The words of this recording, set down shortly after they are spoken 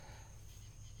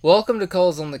Welcome to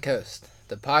Coals on the Coast,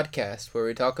 the podcast where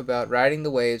we talk about riding the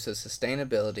waves of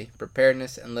sustainability,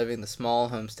 preparedness, and living the small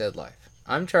homestead life.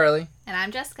 I'm Charlie. And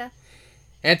I'm Jessica.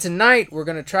 And tonight we're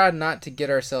going to try not to get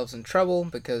ourselves in trouble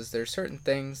because there's certain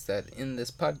things that in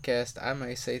this podcast I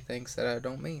may say things that I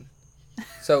don't mean.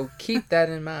 So keep that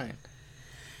in mind.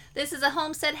 This is a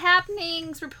Homestead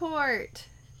Happenings report.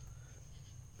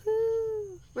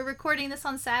 Woo! We're recording this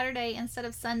on Saturday instead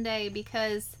of Sunday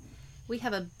because we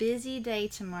have a busy day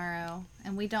tomorrow,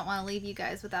 and we don't want to leave you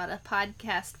guys without a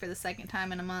podcast for the second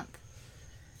time in a month.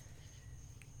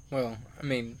 Well, I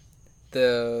mean,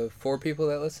 the 4 people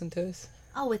that listen to us?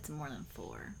 Oh, it's more than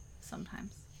 4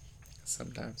 sometimes.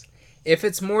 Sometimes. If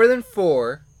it's more than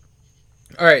 4...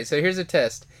 Alright, so here's a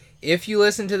test. If you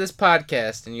listen to this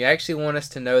podcast and you actually want us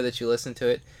to know that you listen to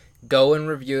it, go and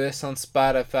review us on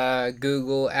Spotify,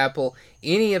 Google, Apple,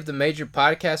 any of the major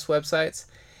podcast websites.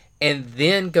 And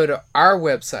then go to our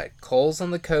website,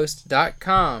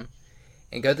 coalsonthecoast.com,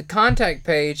 and go to the contact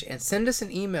page and send us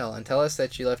an email and tell us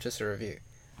that you left us a review.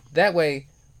 That way,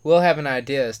 we'll have an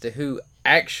idea as to who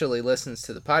actually listens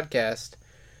to the podcast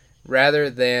rather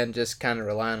than just kind of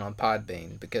relying on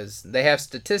Podbean, because they have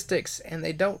statistics and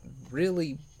they don't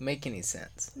really make any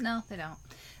sense. No, they don't.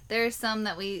 There's some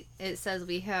that it says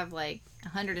we have like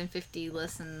 150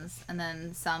 listens, and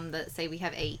then some that say we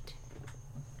have 8.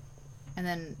 And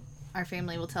then our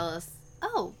family will tell us,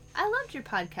 oh, I loved your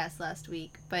podcast last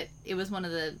week, but it was one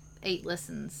of the 8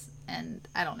 listens, and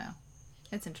I don't know.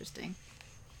 It's interesting.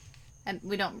 And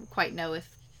we don't quite know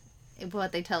if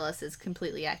what they tell us is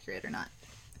completely accurate or not.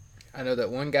 I know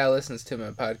that one guy listens to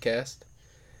my podcast.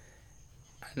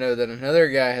 I know that another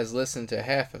guy has listened to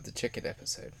half of the chicken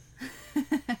episode. And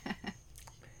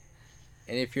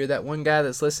if you're that one guy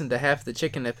that's listened to half the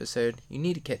chicken episode, you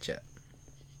need to catch up.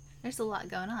 There's a lot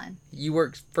going on. You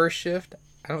work first shift.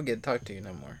 I don't get to talk to you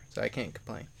no more, so I can't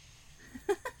complain.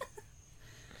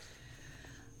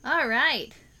 All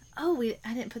right. Oh,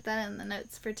 I didn't put that in the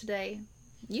notes for today.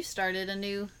 You started a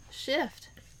new shift.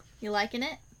 You liking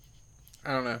it?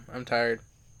 I don't know. I'm tired.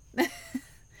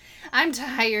 I'm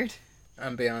tired.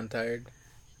 I'm beyond tired.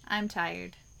 I'm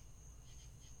tired.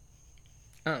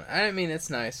 I mean, it's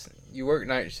nice. You work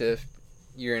night shift.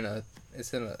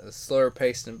 It's in a slower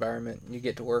paced environment. You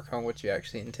get to work on what you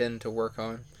actually intend to work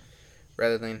on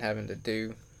rather than having to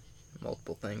do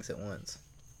multiple things at once.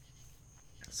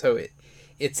 So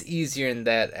it's easier in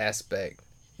that aspect.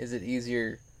 Is it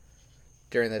easier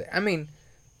during the day? I mean,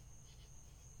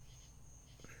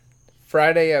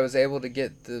 Friday I was able to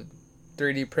get the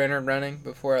 3D printer running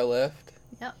before I left.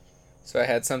 Yep. So I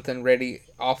had something ready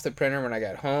off the printer when I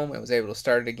got home. I was able to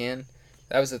start it again.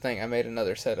 That was the thing. I made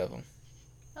another set of them.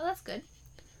 Oh, that's good.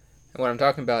 And what I'm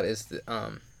talking about is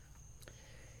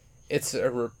it's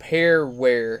a repair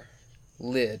wear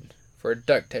lid for a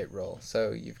duct tape roll.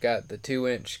 So you've got the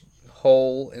 2-inch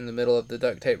hole in the middle of the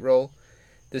duct tape roll.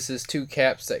 This is 2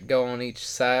 caps that go on each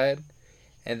side,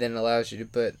 and then allows you to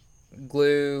put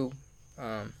glue.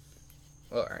 Alright,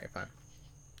 fine.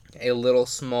 A little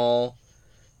small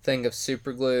thing of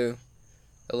super glue,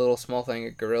 a little small thing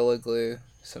of Gorilla Glue,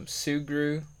 some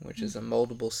Sugru, which is a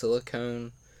moldable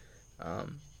silicone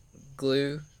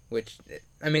glue, which,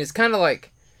 I mean, it's kind of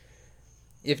like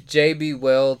if JB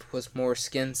Weld was more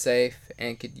skin safe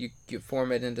and you could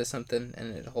form it into something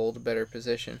and it'd hold a better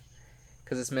position,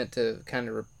 because it's meant to kind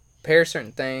of repair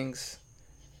certain things.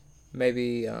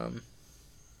 Maybe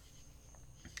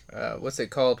what's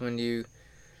it called when you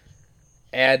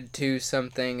add to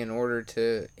something in order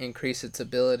to increase its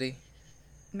ability?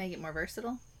 Make it more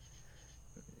versatile?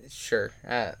 Sure.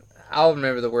 I'll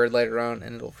remember the word later on,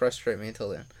 and it'll frustrate me until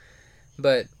then.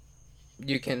 But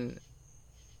you can,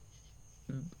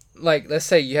 like, let's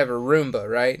say you have a Roomba,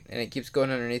 right? And it keeps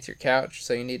going underneath your couch,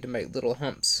 so you need to make little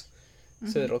humps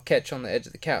so it'll catch on the edge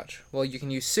of the couch. Well, you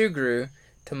can use Sugru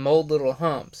to mold little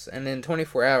humps, and in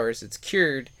 24 hours it's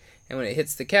cured, and when it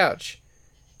hits the couch,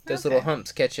 those little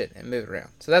humps catch it and move it around.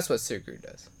 So that's what Sugru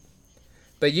does.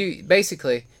 But you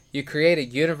create a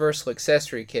universal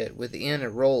accessory kit within a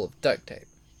roll of duct tape.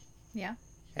 Yeah.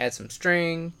 Add some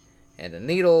string and a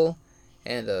needle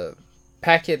and a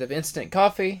packet of instant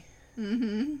coffee.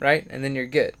 Mm-hmm. Right? And then you're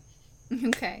good.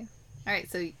 Okay. All right,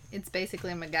 so it's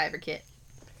basically a MacGyver kit.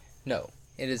 No.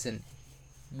 It is a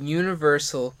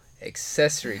universal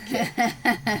accessory kit.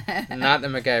 Not a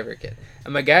MacGyver kit. A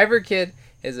MacGyver kit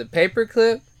is a paper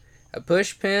clip, a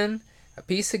push pin, a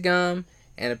piece of gum,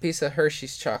 and a piece of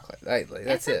Hershey's chocolate. That's it.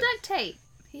 And some duct tape.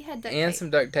 He had duct tape. And some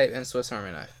duct tape and a Swiss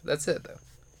Army knife. That's it, though.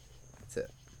 That's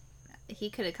it. He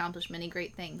could accomplish many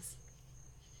great things.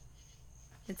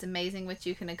 It's amazing what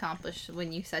you can accomplish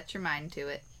when you set your mind to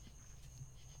it.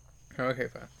 Okay,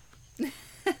 fine.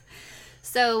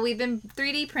 So we've been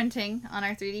 3D printing on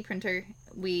our 3D printer.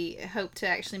 We hope to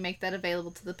actually make that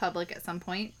available to the public at some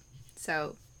point.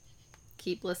 So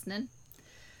keep listening.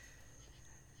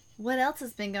 What else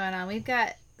has been going on? We've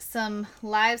got some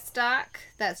livestock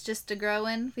that's just a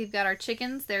growing. We've got our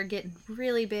chickens. They're getting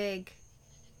really big.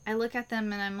 I look at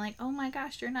them and I'm like, oh my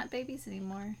gosh, you're not babies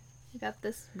anymore. We got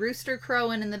this rooster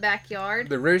crowing in the backyard.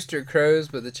 The rooster crows,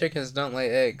 but the chickens don't lay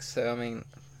eggs. So, I mean...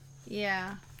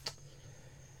 Yeah.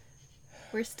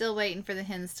 We're still waiting for the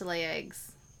hens to lay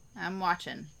eggs. I'm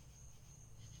watching.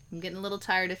 I'm getting a little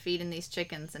tired of feeding these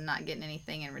chickens and not getting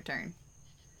anything in return.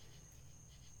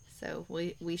 So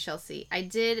we shall see. I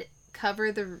did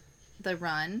cover the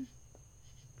run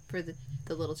for the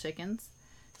little chickens.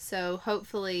 So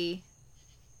hopefully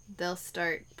they'll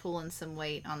start pulling some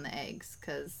weight on the eggs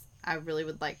because I really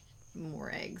would like more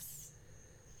eggs.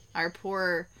 Our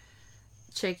poor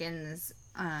chickens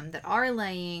that are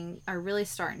laying are really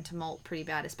starting to molt pretty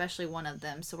bad, especially one of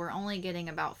them. So we're only getting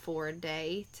about 4 a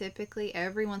day typically.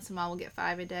 Every once in a while we'll get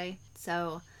 5 a day.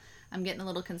 So I'm getting a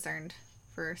little concerned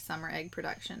for summer egg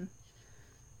production.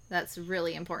 That's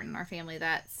really important in our family.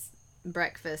 That's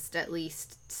breakfast at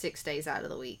least 6 days out of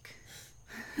the week.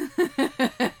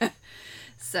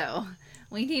 So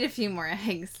we need a few more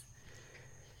eggs.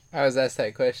 I was asked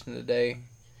that question today,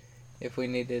 if we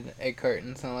needed egg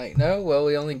cartons. I'm like, no, well,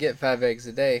 we only get 5 eggs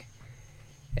a day.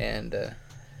 And,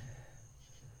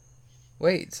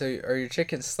 wait, so are your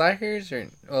chickens slackers? Or,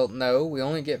 well, no, we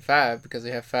only get 5 because we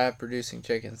have 5 producing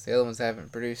chickens. The other ones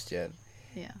haven't produced yet.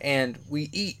 Yeah. And we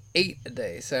eat 8 a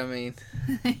day, so I mean...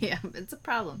 Yeah, it's a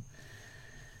problem.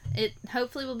 It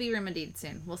hopefully will be remedied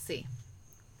soon. We'll see.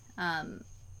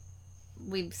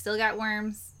 We've still got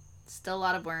worms. Still a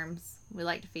lot of worms. We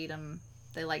like to feed them.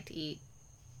 They like to eat.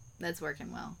 That's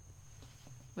working well.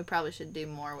 We probably should do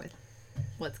more with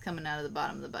what's coming out of the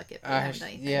bottom of the bucket. But we haven't done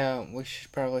anything. Yeah, we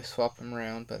should probably swap them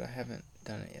around, but I haven't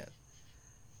done it yet.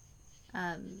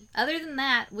 Other than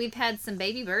that, we've had some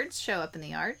baby birds show up in the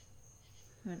yard.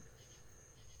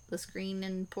 The screen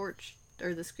and porch,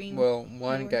 or the screen... Well,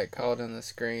 one got caught in the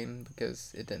screen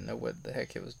because it didn't know what the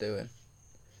heck it was doing.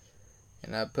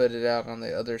 And I put it out on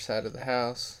the other side of the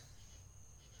house.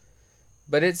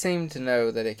 But it seemed to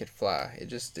know that it could fly. It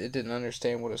didn't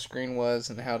understand what a screen was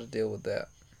and how to deal with that.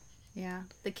 Yeah.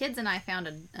 The kids and I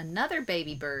found another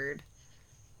baby bird,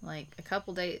 like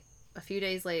a few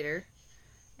days later.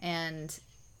 And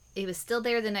it was still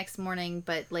there the next morning,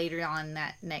 but later on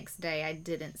that next day, I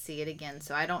didn't see it again.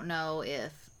 So I don't know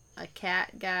if a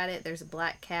cat got it. There's a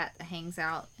black cat that hangs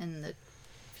out in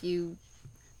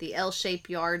the L-shaped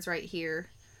yards right here.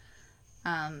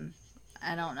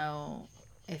 I don't know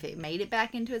if it made it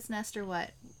back into its nest or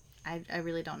what. I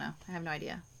really don't know. I have no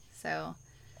idea. So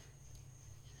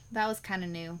that was kind of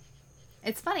new.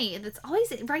 It's funny. It's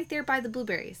always right there by the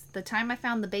blueberries. The time I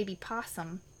found the baby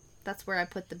possum, that's where I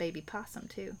put the baby possum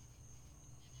too.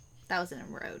 That was in a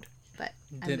road, but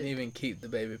Didn't even keep the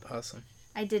baby possum.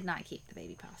 I did not keep the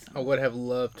baby possum. I would have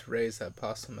loved to raise that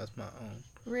possum as my own.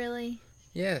 Really?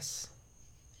 Yes.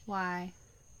 Why?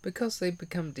 Because they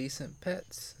become decent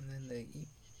pets, and then they eat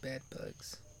bad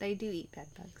bugs. They do eat bed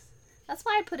bugs. That's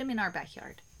why I put him in our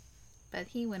backyard. But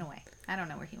he went away. I don't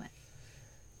know where he went.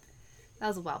 That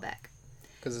was a while back.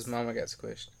 Because his mama got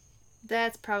squished.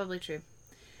 That's probably true.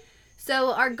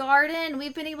 So our garden,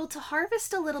 we've been able to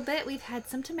harvest a little bit. We've had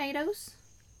some tomatoes,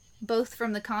 both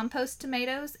from the compost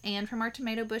tomatoes and from our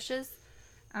tomato bushes.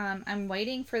 I'm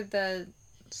waiting for the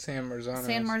San Marzanos.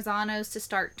 San Marzanos to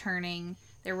start turning.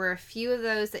 There were a few of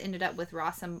those that ended up with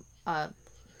blossom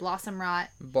rot.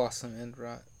 Blossom end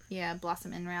rot. Yeah,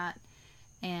 blossom end rot.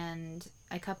 And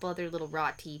a couple other little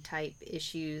rotty type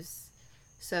issues.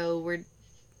 So we're,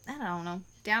 I don't know,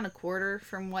 down a quarter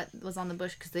from what was on the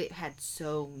bush because they had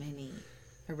so many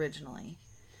originally.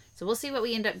 So we'll see what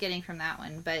we end up getting from that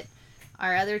one. But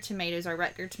our other tomatoes, our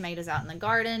Rutger tomatoes out in the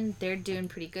garden, they're doing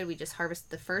pretty good. We just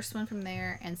harvested the first one from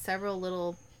there and several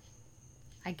little,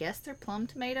 I guess they're plum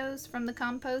tomatoes from the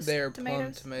compost. They're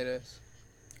plum tomatoes.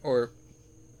 Or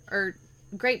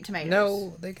grape tomatoes.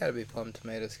 No, they gotta be plum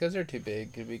tomatoes because they're too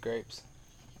big to be grapes.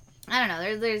 I don't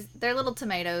know. They're little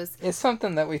tomatoes. It's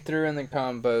something that we threw in the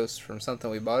compost from something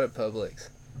we bought at Publix.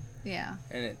 Yeah.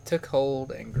 And it took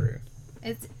hold and grew.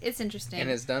 It's interesting.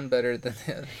 And it's done better than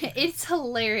that. It's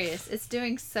hilarious. It's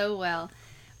doing so well.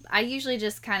 I usually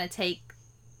just kind of take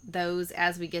those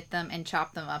as we get them and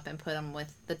chop them up and put them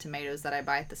with the tomatoes that I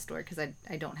buy at the store because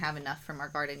I don't have enough from our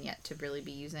garden yet to really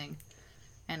be using.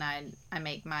 And I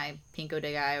make my Pico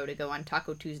de Gallo to go on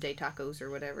Taco Tuesday tacos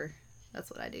or whatever. That's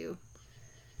what I do.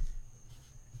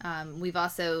 We've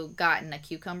also gotten a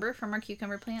cucumber from our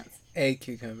cucumber plants. A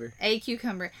cucumber. A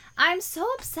cucumber. I'm so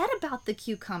upset about the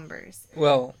cucumbers.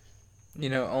 Well,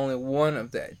 only one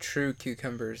of the true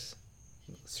cucumbers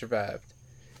survived.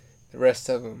 The rest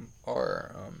of them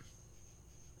are,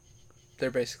 they're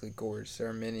basically gourds. They're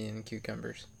Armenian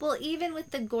cucumbers. Well, even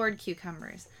with the gourd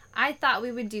cucumbers, I thought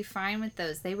we would do fine with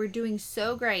those. They were doing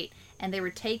so great, and they were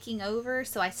taking over,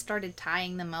 so I started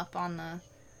tying them up on the,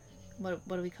 what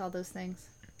do we call those things?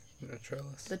 The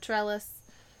trellis. The trellis.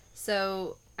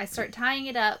 So I start tying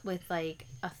it up with, like,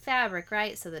 a fabric,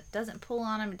 right? So that it doesn't pull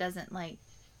on them, it doesn't, like,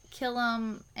 kill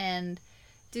them, and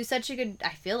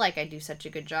I feel like I do such a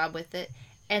good job with it.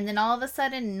 And then all of a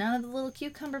sudden, none of the little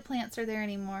cucumber plants are there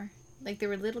anymore. Like, they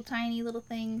were little tiny little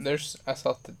things. I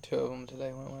saw the 2 of them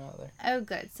today when I went out there. Oh,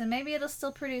 good. So maybe it'll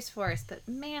still produce for us. But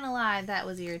man alive, that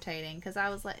was irritating. Because I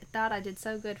was like, thought I did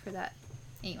so good for that.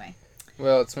 Anyway.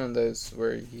 Well, it's one of those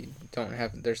where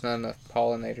there's not enough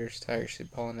pollinators to actually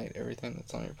pollinate everything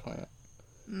that's on your plant.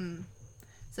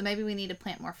 So maybe we need to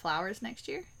plant more flowers next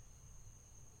year?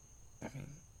 I mean,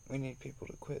 we need people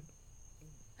to quit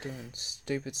doing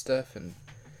stupid stuff and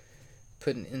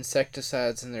putting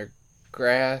insecticides in their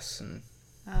grass and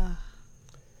I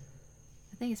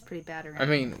think it's pretty bad around. I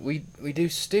mean, we do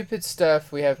stupid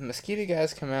stuff. We have mosquito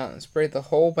guys come out and spray the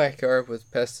whole backyard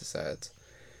with pesticides.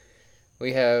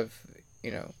 We have,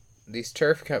 these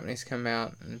turf companies come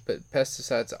out and put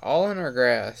pesticides all in our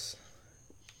grass.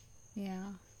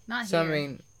 Yeah. Not so, here. I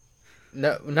mean,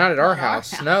 no, not at our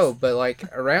house. No, but like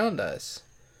around us.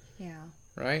 Yeah.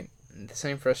 Right? And the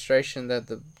same frustration that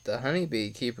the honeybee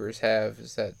keepers have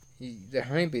is that the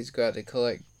honeybees go out to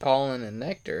collect pollen and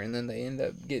nectar, and then they end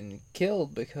up getting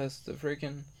killed because of the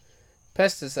freaking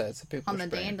pesticides that people on the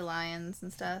spraying. Dandelions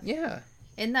and stuff. Yeah.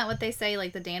 Isn't that what they say?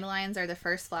 Like, the dandelions are the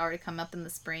first flower to come up in the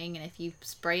spring, and if you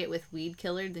spray it with weed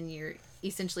killer, then you're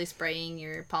essentially spraying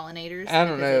your pollinators. I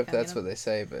don't know if that's what they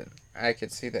say, but I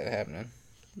could see that happening.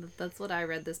 That's what I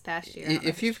read this past year.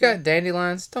 If you've got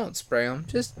dandelions, don't spray them.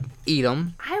 Just eat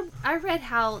them. I read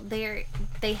how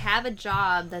they have a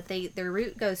job that their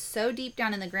root goes so deep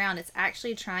down in the ground, it's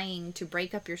actually trying to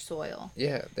break up your soil.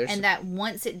 Yeah. And that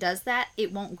once it does that,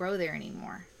 it won't grow there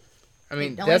anymore. I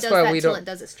mean, that's why we don't. It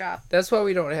does its job. That's why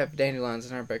we don't have dandelions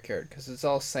in our backyard, because it's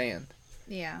all sand.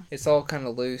 Yeah. It's all kind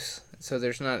of loose, so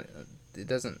there's not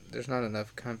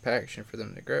enough compaction for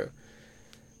them to grow.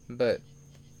 But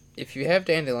if you have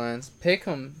dandelions, pick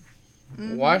them,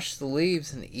 wash the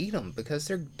leaves, and eat them, because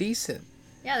they're decent.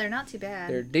 Yeah, they're not too bad.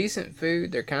 They're decent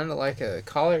food. They're kind of like a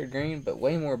collard green, but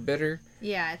way more bitter.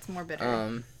 Yeah, it's more bitter.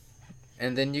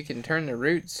 And then you can turn the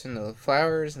roots and the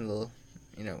flowers and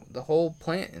the whole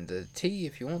plant into tea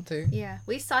if you want to. Yeah,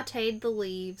 we sautéed the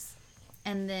leaves,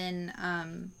 and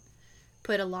then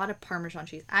put a lot of Parmesan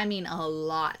cheese. I mean, a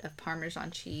lot of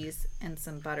Parmesan cheese and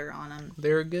some butter on them.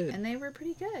 They were good. And they were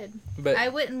pretty good. But I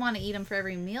wouldn't want to eat them for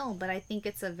every meal, but I think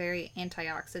it's a very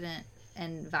antioxidant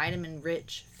and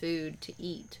vitamin-rich food to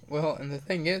eat. Well, and the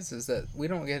thing is that we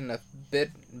don't get enough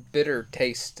bitter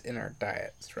taste in our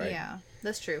diets, right? Yeah,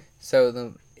 that's true.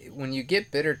 So when you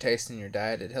get bitter taste in your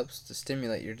diet, it helps to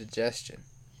stimulate your digestion.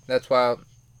 That's why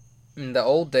in the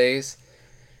old days,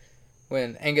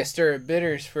 when Angostura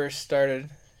bitters first started,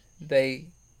 it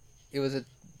was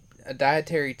a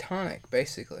dietary tonic,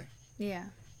 basically. Yeah.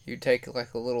 You take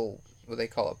like a little, what they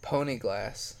call a pony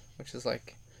glass, which is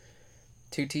like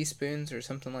 2 teaspoons or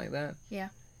something like that. Yeah.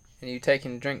 And you take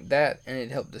and drink that, and it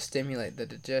helped to stimulate the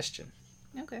digestion.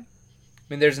 Okay. I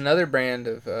mean, there's another brand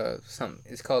of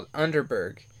it's called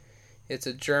Underberg. It's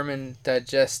a German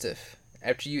digestive.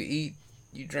 After you eat,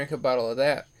 you drink a bottle of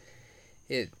that.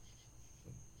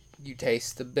 You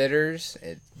taste the bitters.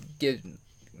 It gives,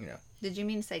 Did you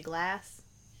mean to say glass?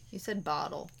 You said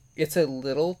bottle. It's a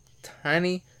little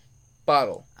tiny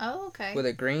bottle. Oh, okay. With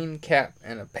a green cap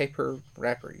and a paper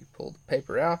wrapper. You pull the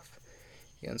paper off.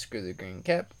 You unscrew the green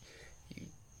cap. You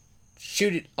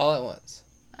shoot it all at once.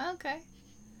 Okay.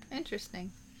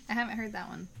 Interesting. I haven't heard that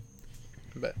one.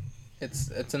 But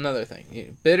it's another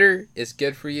thing. Bitter is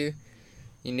good for you.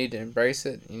 You need to embrace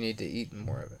it. You need to eat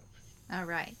more of it. All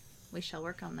right. We shall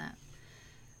work on that.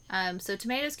 So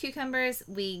tomatoes, cucumbers,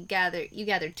 you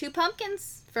gathered 2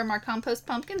 pumpkins from our compost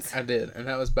pumpkins. I did, and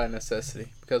that was by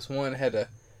necessity, because one had a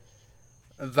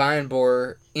vine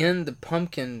borer in the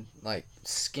pumpkin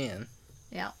skin.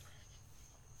 Yeah.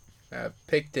 I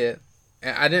picked it,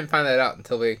 and I didn't find that out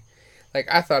until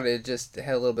I thought it just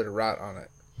had a little bit of rot on it.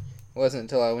 It wasn't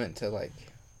until I went to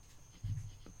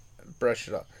brush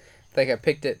it off. I think I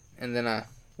picked it and then I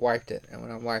wiped it, and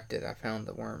when I wiped it, I found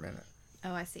the worm in it.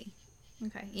 Oh, I see.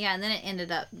 Okay. Yeah, and then it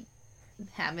ended up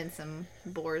having some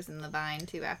boars in the vine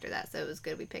too after that, so it was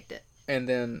good we picked it. And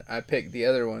then I picked the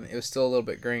other one. It was still a little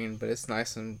bit green, but it's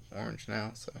nice and orange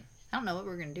now. So I don't know what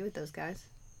we're going to do with those guys.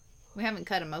 We haven't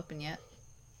cut them open yet.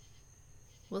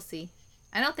 We'll see.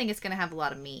 I don't think it's going to have a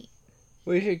lot of meat.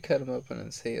 We should cut them open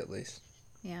and see at least.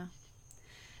 Yeah.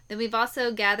 Then we've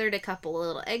also gathered a couple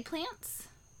little eggplants.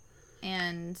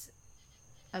 And,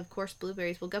 of course,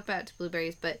 blueberries. We'll go back to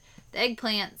blueberries. But the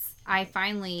eggplants, I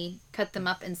finally cut them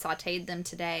up and sauteed them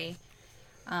today.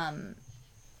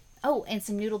 Oh, and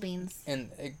some noodle beans.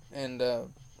 And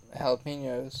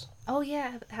jalapenos. Oh,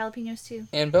 yeah. Jalapenos, too.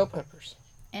 And bell peppers.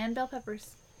 And bell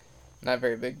peppers. Not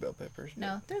very big bell peppers.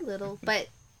 No, they're little. But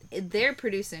they're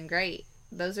producing great.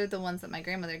 Those are the ones that my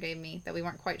grandmother gave me that we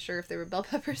weren't quite sure if they were bell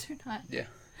peppers or not. Yeah.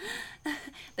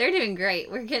 They're doing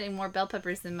great. We're getting more bell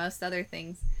peppers than most other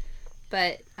things.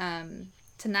 But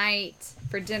tonight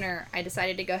for dinner, I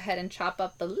decided to go ahead and chop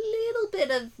up the little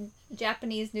bit of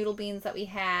Japanese noodle beans that we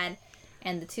had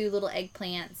and the 2 little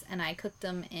eggplants, and I cooked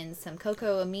them in some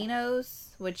cocoa aminos,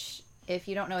 which, if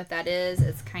you don't know what that is,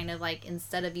 it's kind of like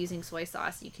instead of using soy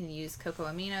sauce, you can use cocoa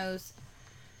aminos.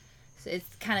 So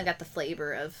it's kind of got the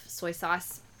flavor of soy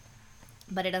sauce,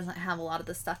 but it doesn't have a lot of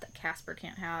the stuff that Casper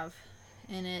can't have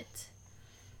in it.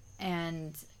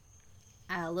 And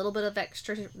a little bit of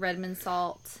extra Redmond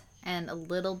salt and a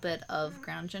little bit of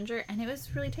ground ginger, and it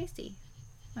was really tasty.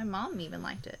 My mom even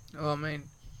liked it. Well, I mean,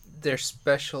 they're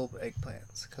special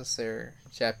eggplants because they're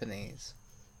Japanese.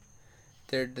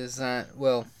 They're designed,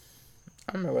 well,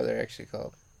 I don't know what they're actually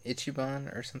called.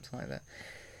 Ichiban or something like that.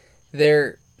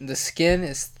 The skin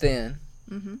is thin.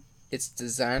 Mm-hmm. It's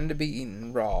designed to be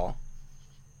eaten raw.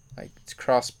 Like, it's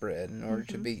crossbred in order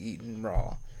to be eaten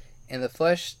raw. And the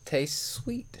flesh tastes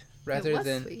sweet rather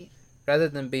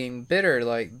than being bitter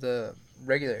like the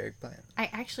regular eggplant. I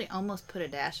actually almost put a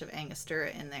dash of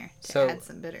Angostura in there to add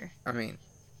some bitter. I mean,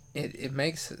 it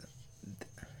makes it...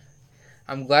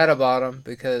 I'm glad I bought them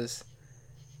because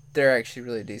they're actually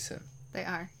really decent. They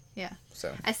are, yeah.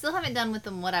 So I still haven't done with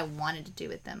them what I wanted to do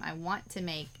with them. I want to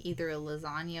make either a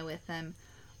lasagna with them,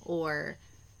 or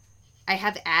I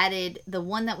have added the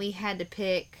one that we had to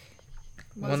pick.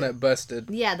 One that busted.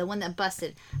 Yeah, the one that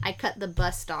busted. I cut the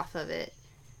bust off of it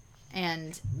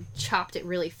and chopped it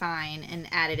really fine and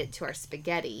added it to our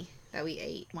spaghetti that we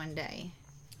ate one day.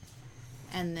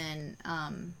 And then,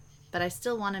 but I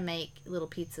still want to make little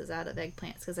pizzas out of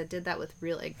eggplants because I did that with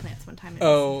real eggplants one time. It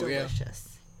was delicious.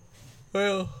 Yeah.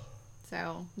 Well,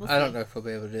 so we'll see. I don't know if we'll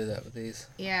be able to do that with these.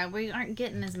 Yeah, we aren't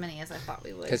getting as many as I thought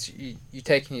we would. Because you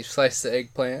take and you slice the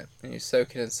eggplant and you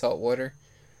soak it in salt water,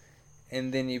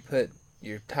 and then you put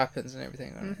your toppings and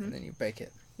everything on it, and then you bake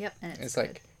it. Yep, and it's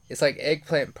like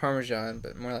eggplant parmesan,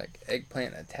 but more like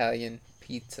eggplant Italian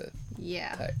pizza.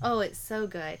 Yeah. Type. Oh, it's so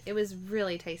good. It was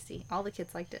really tasty. All the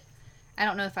kids liked it. I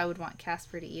don't know if I would want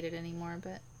Casper to eat it anymore,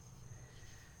 but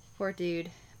poor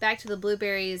dude. Back to the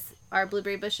blueberries. Our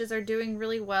blueberry bushes are doing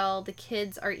really well. The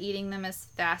kids are eating them as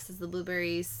fast as the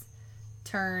blueberries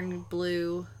turn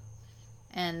blue,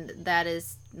 and that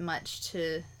is much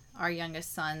to our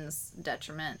youngest son's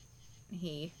detriment.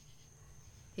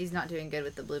 He's not doing good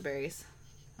with the blueberries,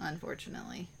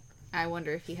 unfortunately. I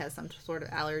wonder if he has some sort of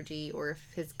allergy or if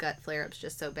his gut flare-up's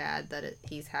just so bad that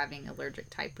he's having allergic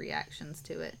type reactions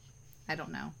to it. I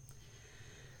don't know.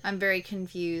 I'm very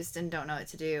confused and don't know what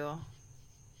to do.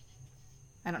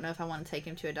 I don't know if I want to take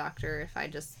him to a doctor, if I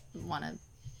just want to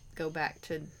go back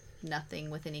to nothing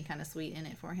with any kind of sweet in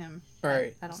it for him. All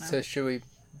right. I don't know. So should we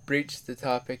breach the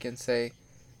topic and say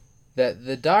that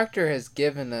the doctor has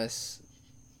given us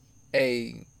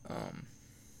a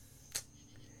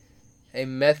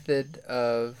method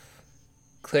of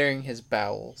clearing his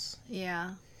bowels.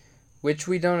 Yeah. Which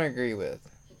we don't agree with,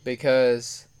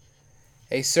 because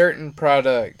a certain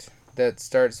product that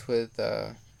starts with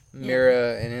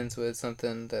Mira and ends with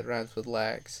something that rhymes with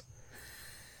lax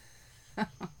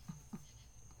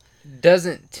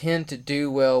doesn't tend to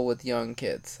do well with young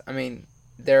kids. I mean,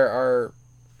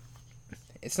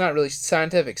 it's not really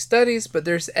scientific studies, but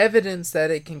there's evidence that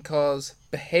it can cause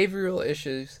behavioral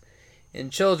issues in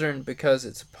children because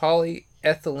it's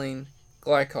polyethylene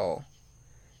glycol.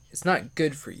 It's not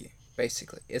good for you,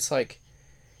 basically. It's like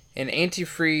an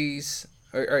antifreeze,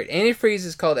 or antifreeze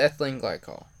is called ethylene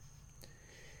glycol.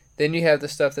 Then you have the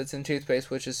stuff that's in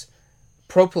toothpaste, which is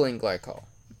propylene glycol.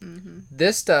 Mm-hmm.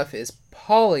 This stuff is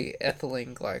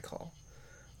polyethylene glycol,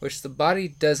 which the body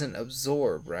doesn't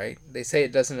absorb, right? They say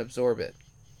it doesn't absorb it.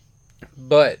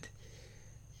 But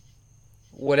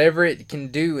whatever it can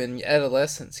do in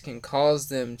adolescence can cause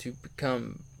them to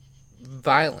become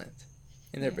violent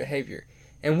in their behavior.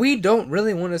 And we don't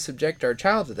really want to subject our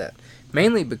child to that.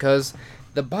 Mainly because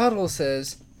The bottle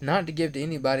says not to give to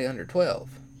anybody under 12.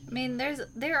 I mean,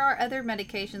 there are other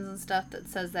medications and stuff that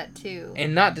says that too.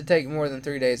 And not to take more than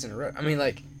 3 days in a row. I mean,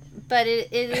 like... But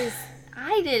it is...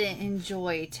 I didn't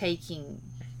enjoy taking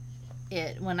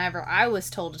it whenever I was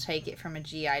told to take it from a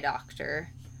GI doctor.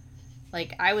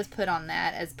 Like, I was put on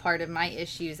that as part of my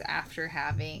issues after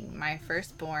having my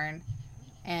firstborn.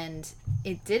 And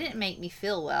it didn't make me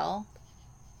feel well.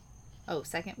 Oh,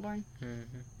 secondborn?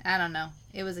 Mm-hmm. I don't know.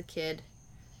 It was a kid.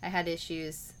 I had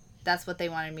issues. That's what they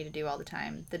wanted me to do all the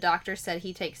time. The doctor said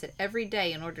he takes it every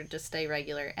day in order to stay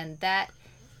regular. And that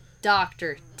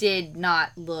doctor did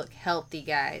not look healthy,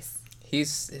 guys.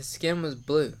 His skin was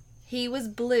blue. He was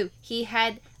blue. He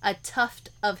had a tuft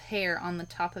of hair on the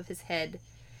top of his head.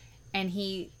 And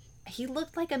he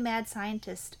looked like a mad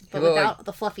scientist, but without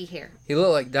the fluffy hair. He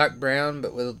looked like Doc Brown,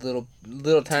 but with a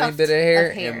little tiny Tuft bit of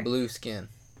hair, hair and blue skin.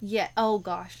 Yeah. Oh,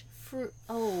 gosh.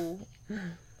 Oh,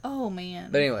 man.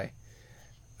 But anyway...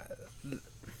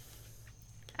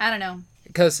 I don't know.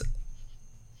 Because,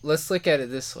 let's look at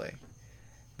it this way.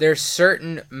 There's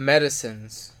certain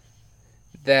medicines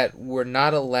that were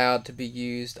not allowed to be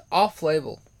used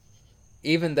off-label,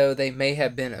 even though they may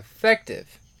have been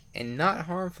effective and not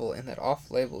harmful in that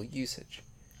off-label usage.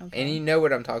 Okay. And you know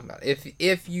what I'm talking about.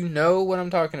 If you know what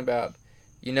I'm talking about,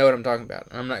 you know what I'm talking about.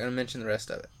 And I'm not going to mention the rest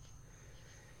of it.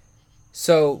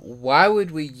 So, why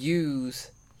would we use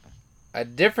a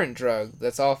different drug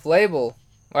that's off-label?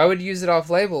 Why would you use it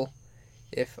off-label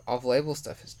if off-label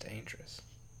stuff is dangerous?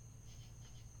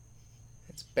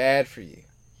 It's bad for you.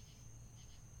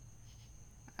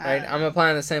 Right? I'm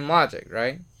applying the same logic,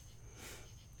 right?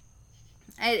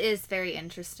 It is very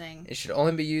interesting. It should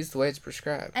only be used the way it's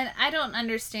prescribed. And I don't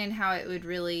understand how it would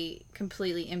really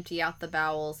completely empty out the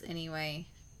bowels anyway.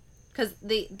 Because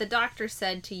the doctor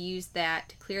said to use that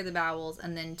to clear the bowels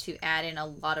and then to add in a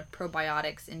lot of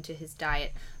probiotics into his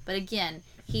diet. But again,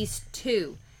 he's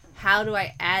 2. How do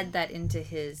I add that into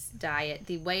his diet?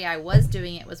 The way I was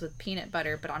doing it was with peanut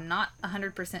butter, but I'm not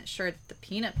 100% sure that the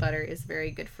peanut butter is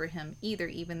very good for him either,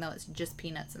 even though it's just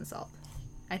peanuts and salt.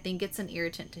 I think it's an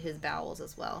irritant to his bowels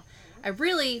as well. I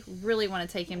really, really want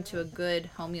to take him to a good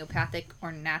homeopathic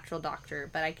or natural doctor,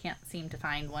 but I can't seem to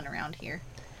find one around here.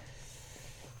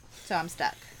 So I'm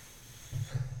stuck.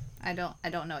 I don't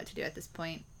know what to do at this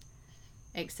point,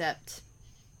 except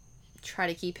try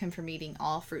to keep him from eating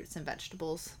all fruits and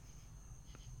vegetables.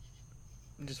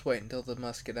 Just wait until the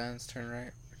muscadines turn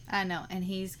right. I know, and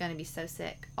he's going to be so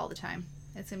sick all the time.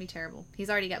 It's going to be terrible. He's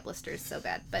already got blisters so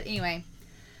bad. But anyway,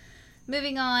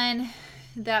 moving on.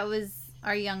 That was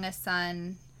our youngest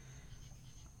son.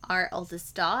 Our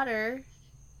oldest daughter,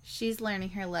 she's learning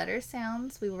her letter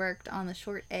sounds. We worked on the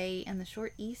short A and the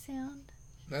short E sound.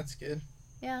 That's good.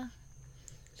 Yeah.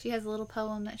 She has a little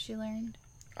poem that she learned.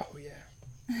 Oh,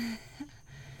 yeah.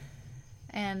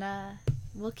 And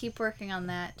we'll keep working on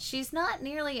that. She's not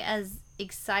nearly as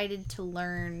excited to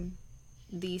learn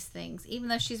these things, even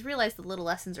though she's realized the little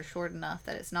lessons are short enough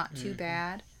that it's not too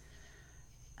bad.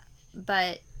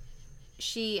 But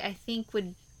she, I think,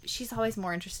 she's always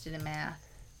more interested in math.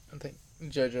 I think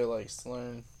JoJo likes to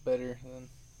learn better than...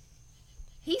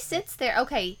 He sits there.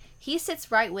 Okay, he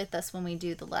sits right with us when we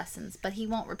do the lessons, but he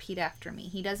won't repeat after me.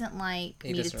 He doesn't like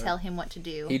me to tell him what to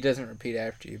do. He doesn't repeat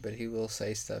after you, but he will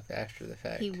say stuff after the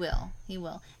fact. He will.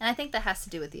 And I think that has to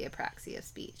do with the apraxia of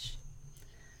speech.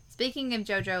 Speaking of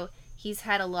JoJo, he's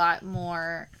had a lot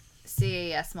more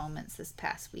CAS moments this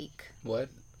past week. What?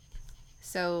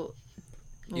 So...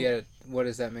 what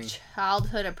does that mean?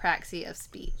 Childhood apraxia of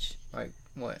speech. Like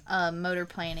what? Motor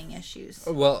planning issues.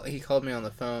 Well, he called me on the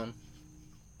phone.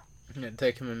 It'd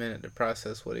take him a minute to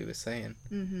process what he was saying.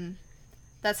 Mm-hmm.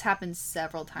 That's happened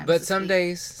several times. But some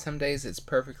days it's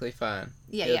perfectly fine.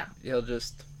 Yeah. He'll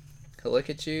look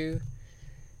at you,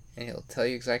 and he'll tell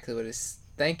you exactly what he's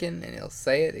thinking, and he'll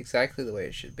say it exactly the way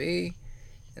it should be.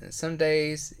 And then some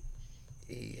days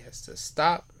he has to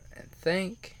stop and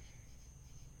think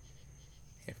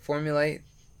and formulate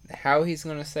how he's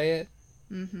going to say it.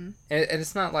 Mm-hmm. And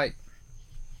it's not like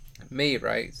me,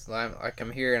 right? So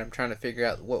I'm here and I'm trying to figure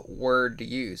out what word to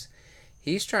use.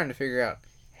 He's trying to figure out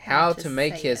how to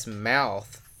make his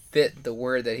mouth fit the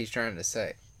word that he's trying to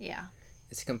say. Yeah.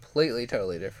 It's completely,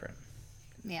 totally different.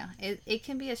 Yeah. It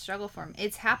can be a struggle for him.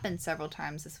 It's happened several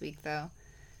times this week, though.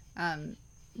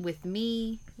 With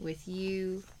me, with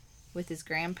you, with his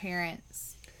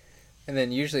grandparents. And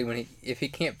then usually if he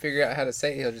can't figure out how to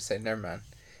say it, he'll just say, never mind.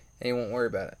 And he won't worry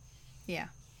about it. Yeah.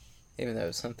 Even though it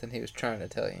was something he was trying to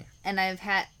tell you. And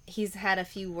he's had a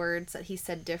few words that he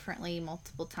said differently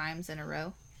multiple times in a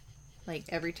row. Like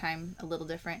every time a little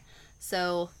different.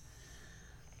 So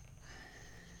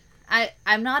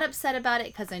I'm not upset about it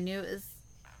because I knew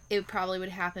it probably would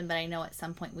happen, but I know at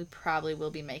some point we probably will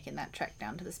be making that trek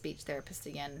down to the speech therapist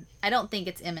again. I don't think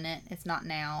it's imminent. It's not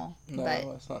now. No, but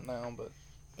it's not now, but...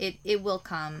 It will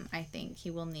come, I think. He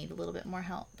will need a little bit more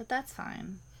help, but that's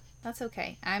fine. That's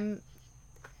okay. I'm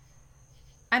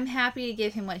happy to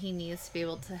give him what he needs to be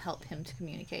able to help him to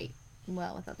communicate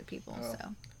well with other people,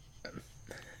 so...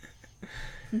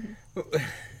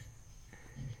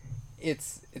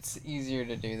 It's easier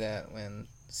to do that when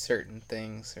certain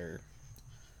things are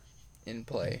in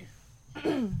play.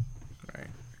 Right.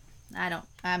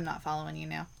 I'm not following you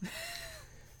now.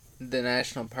 The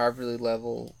national poverty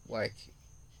level,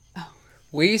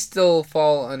 we still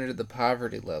fall under the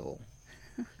poverty level.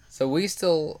 So we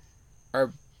still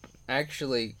are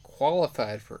actually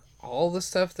qualified for all the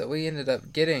stuff that we ended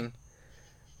up getting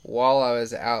while I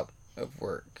was out of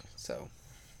work. So...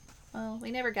 Well,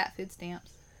 we never got food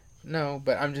stamps. No,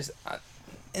 but and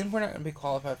we're not going to be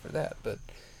qualified for that, but...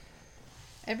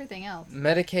 Everything else.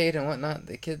 Medicaid and whatnot,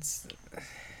 the kids...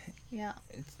 Yeah.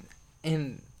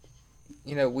 And,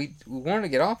 we want to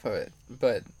get off of it,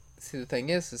 but see, the thing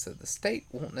is that the state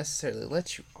won't necessarily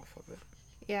let you off of it.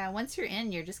 Yeah, once you're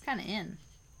in, you're just kind of in.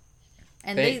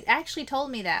 And they actually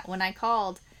told me that when I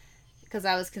called, because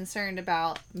I was concerned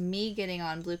about me getting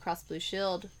on Blue Cross Blue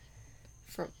Shield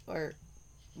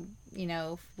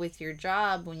with your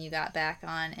job when you got back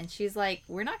on, and she's like,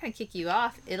 we're not going to kick you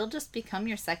off. It'll just become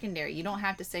your secondary. You don't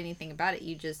have to say anything about it.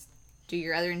 You just do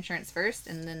your other insurance first,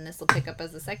 and then this will pick up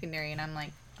as a secondary. And I'm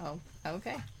like, oh,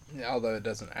 okay. Although it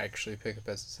doesn't actually pick up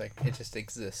as a secondary. It just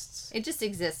exists. It just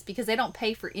exists because they don't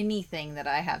pay for anything that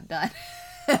I have done.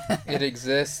 It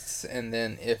exists, and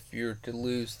then if you're to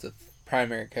lose the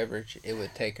primary coverage, it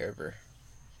would take over.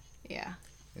 Yeah.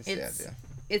 It's the idea.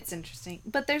 It's interesting,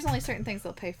 but there's only certain things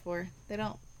they'll pay for. They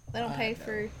don't pay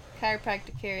for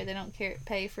chiropractic care. They don't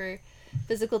pay for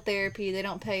physical therapy. They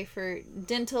don't pay for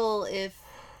dental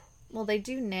they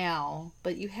do now,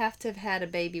 but you have to have had a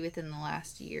baby within the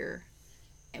last year,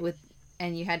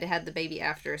 and you had to have the baby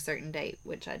after a certain date,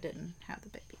 which I didn't have the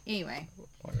baby. Anyway,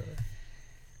 whatever.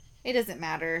 It doesn't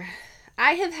matter.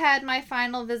 I have had my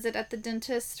final visit at the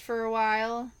dentist for a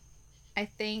while. I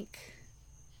think.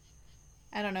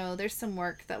 I don't know, there's some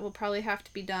work that will probably have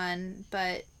to be done,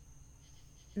 but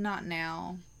not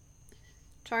now.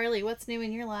 Charlie, what's new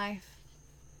in your life?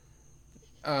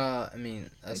 I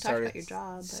talked about your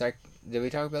job. Did we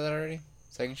talk about that already?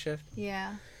 Second shift?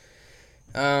 Yeah.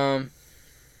 I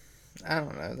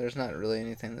don't know. There's not really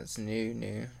anything that's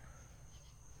new.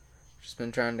 Just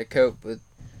been trying to cope with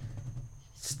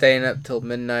staying up till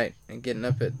midnight and getting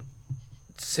up at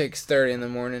 6:30 in the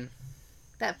morning.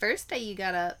 That first day you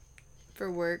got up for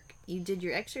work, you did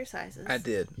your exercises. I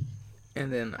did.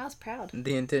 And then I was proud.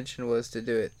 The intention was to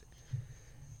do it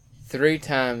 3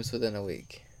 times within a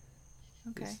week.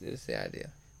 Okay. Is the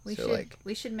idea.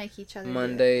 We should make each other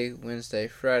Monday, Wednesday,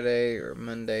 Friday, or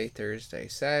Monday, Thursday,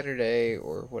 Saturday,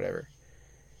 or whatever.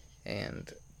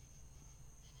 And,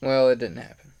 it didn't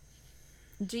happen.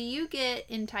 Do you get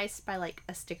enticed by,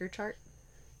 a sticker chart?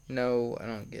 No, I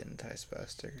don't get enticed by a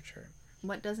sticker chart.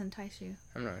 What does entice you?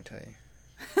 I'm not going to tell you.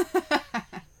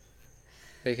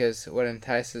 Because what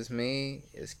entices me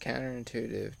is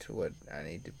counterintuitive to what I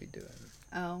need to be doing.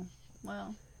 Oh,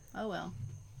 well. Oh, well.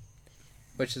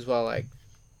 Which is why,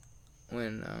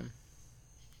 when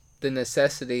the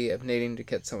necessity of needing to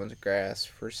cut someone's grass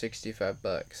for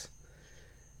 $65,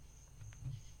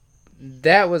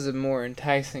 that was a more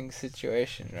enticing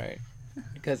situation, right?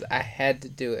 Because I had to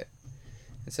do it.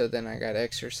 And so then I got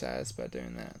exercise by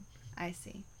doing that. I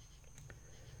see.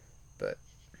 But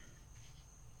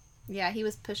yeah, he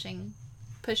was push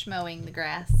mowing the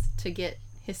grass to get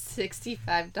his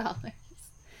 $65.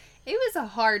 It was a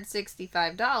hard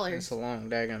 $65. It's a long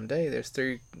daggum day. There's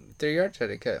 3 yards I had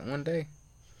to cut in one day.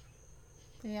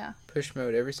 Yeah. Push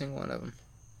mowed every single one of them.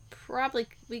 Probably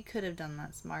we could have done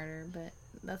that smarter, but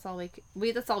that's all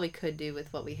that's all we could do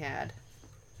with what we had.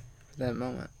 At that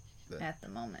moment. At the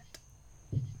moment.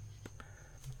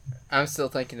 I'm still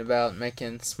thinking about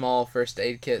making small first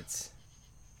aid kits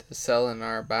to sell in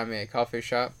our Buy Me a Coffee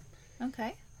shop.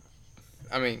 Okay.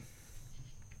 I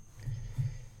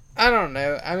don't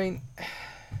know.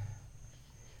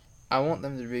 I want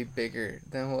them to be bigger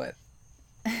than what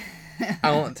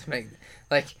I want to make.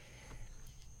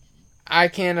 I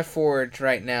can't afford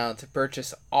right now to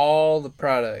purchase all the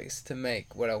products to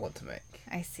make what I want to make.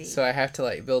 I see. So I have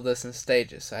to build this in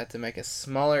stages. So I have to make a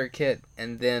smaller kit,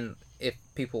 and then if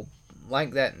people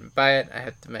like that and buy it, I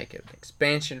have to make an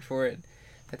expansion for it.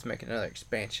 I have to make another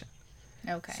expansion.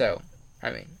 Okay. So,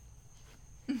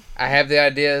 I have the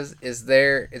ideas. It's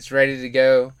there. It's ready to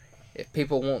go. If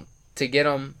people want to get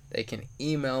them, they can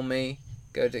email me.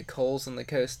 Go to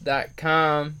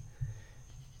colesonthecoast.com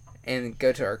and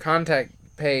go to our contact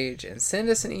page and send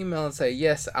us an email and say,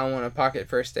 yes, I want a pocket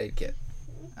first aid kit.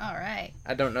 All right.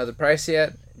 I don't know the price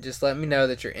yet. Just let me know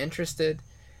that you're interested.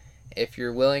 If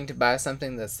you're willing to buy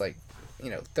something that's like,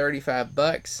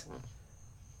 $35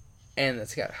 and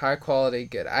it's got high quality,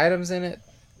 good items in it,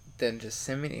 then just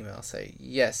send me an email. Say,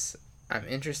 yes, I'm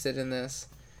interested in this.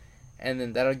 And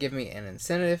then that'll give me an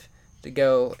incentive to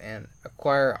go and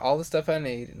acquire all the stuff I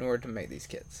need in order to make these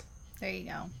kits. There you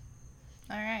go.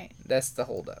 All right. That's the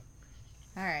holdup.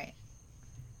 All right.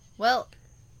 Well.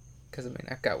 Because,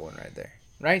 I've got one right there.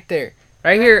 Right there.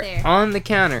 Right here there. On the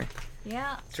counter.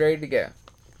 Yeah. It's ready to go.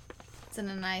 It's in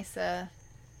a nice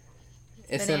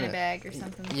banana bag or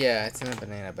something. Yeah, it's in a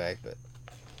banana bag, but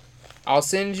I'll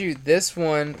send you this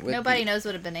one. Nobody knows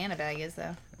what a banana bag is,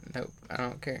 though. Nope, I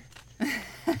don't care.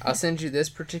 I'll send you this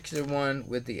particular one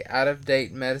with the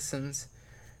out-of-date medicines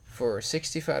for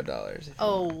 $65.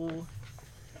 Oh.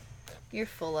 You're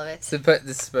full of it. This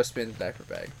is supposed to be in the diaper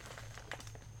bag.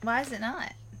 Why is it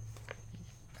not?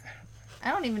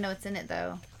 I don't even know what's in it,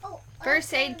 though.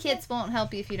 First aid kits won't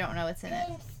help you if you don't know what's in it.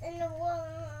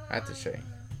 I have to show you.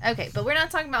 Okay, but we're not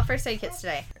talking about first aid kits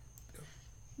today.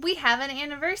 We have an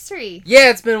anniversary. Yeah,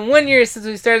 it's been 1 year since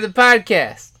we started the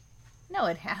podcast. No,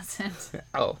 it hasn't.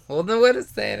 Oh, well then what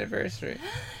is the anniversary?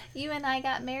 You and I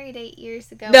got married 8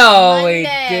 years ago. No, we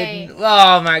didn't.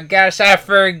 Oh my gosh, I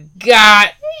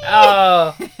forgot.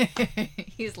 Oh.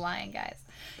 He's lying, guys.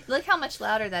 Look how much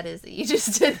louder that is that you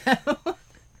just did, though.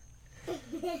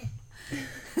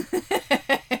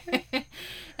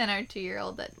 And our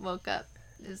 2-year-old that woke up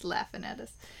is laughing at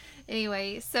us.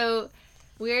 Anyway, so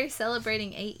we're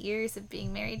celebrating 8 years of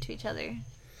being married to each other.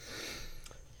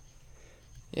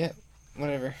 Yeah,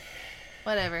 whatever.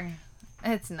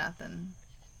 It's nothing.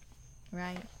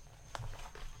 Right?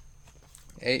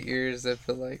 8 years, I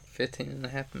feel like 15 and a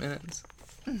half minutes.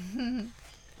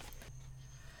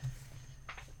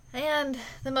 And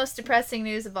the most depressing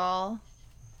news of all.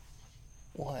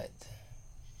 What?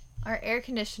 Our air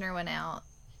conditioner went out.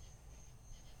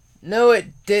 No, it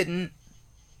didn't.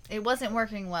 It wasn't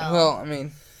working well. Well,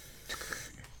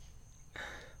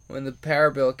 when the power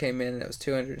bill came in, it was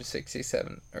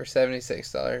 $267 or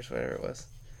 $76, whatever it was.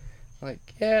 Like,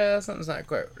 yeah, something's not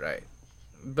quite right.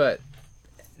 But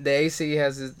the AC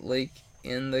has a leak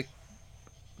in the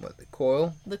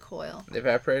coil? The coil. The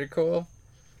evaporator coil.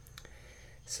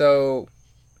 So,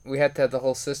 we had to have the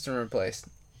whole system replaced.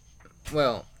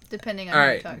 Well, depending on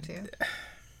who you talk to.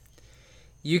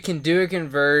 You can do a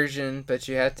conversion, but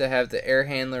you have to have the air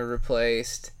handler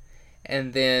replaced.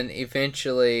 And then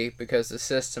eventually, because the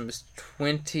system is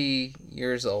 20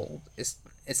 years old, it's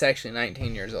actually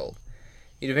 19 years old,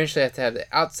 you'd eventually have to have the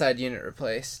outside unit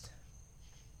replaced.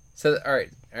 So,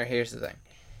 alright, here's the thing.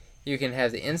 You can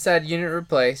have the inside unit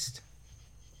replaced,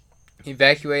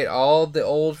 evacuate all the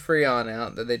old Freon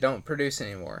out that they don't produce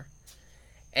anymore,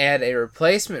 add a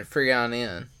replacement Freon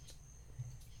in,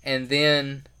 and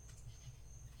then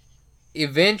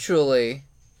eventually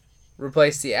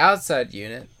replace the outside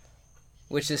unit,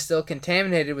 which is still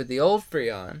contaminated with the old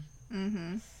Freon,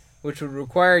 which would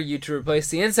require you to replace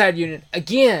the inside unit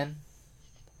again,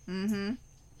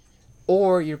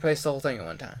 or you replace the whole thing at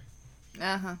one time.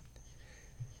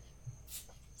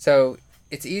 So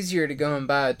it's easier to go and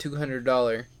buy a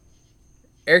 $200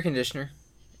 air conditioner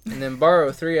and then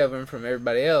borrow 3 of them from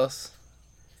everybody else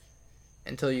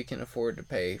until you can afford to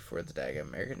pay for the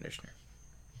daggum air conditioner.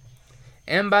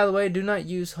 And by the way, do not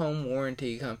use home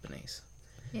warranty companies.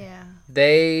 Yeah.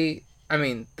 The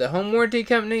home warranty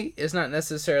company is not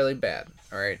necessarily bad.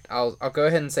 All right, I'll go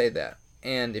ahead and say that.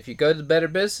 And if you go to the Better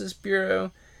Business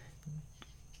Bureau,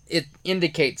 it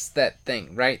indicates that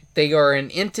thing, right? They are an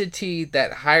entity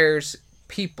that hires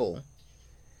people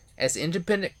as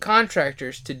independent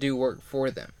contractors to do work for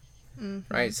them,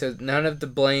 right? So none of the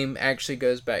blame actually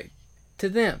goes back to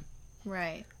them.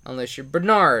 Right. Unless you're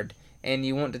Bernard and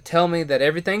you want to tell me that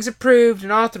everything's approved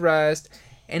and authorized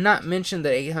and not mention the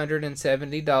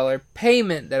 $870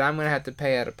 payment that I'm going to have to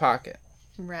pay out of pocket.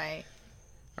 Right.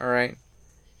 All right.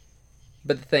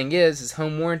 But the thing is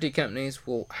home warranty companies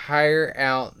will hire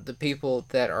out the people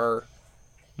that are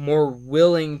more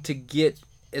willing to get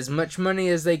as much money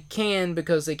as they can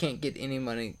because they can't get any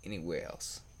money anywhere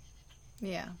else.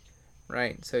 Yeah.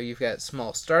 Right? So you've got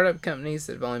small startup companies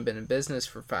that have only been in business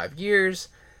for 5 years.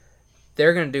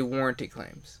 They're going to do warranty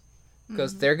claims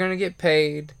because they're going to get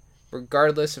paid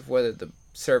regardless of whether the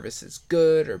service is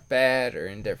good or bad or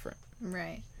indifferent.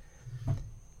 Right.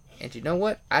 And you know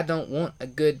what? I don't want a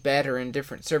good, bad, or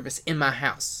indifferent service in my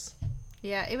house.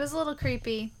 Yeah, it was a little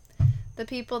creepy. The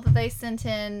people that they sent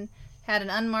in had an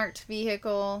unmarked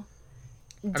vehicle,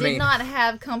 did not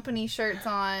have company shirts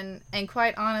on, and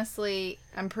quite honestly,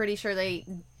 I'm pretty sure they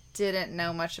didn't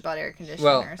know much about air conditioners.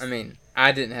 Well,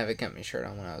 I didn't have a company shirt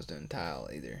on when I was doing tile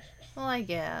either. Well, I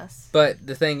guess. But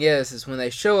the thing is when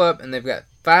they show up and they've got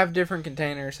 5 different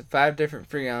containers, 5 different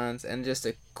freons, and just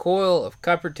a coil of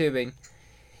copper tubing,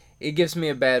 it gives me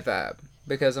a bad vibe.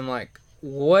 Because I'm like,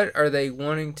 what are they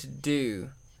wanting to do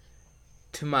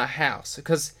to my house?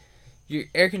 Because your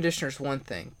air conditioner is one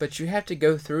thing, but you have to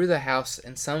go through the house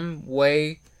in some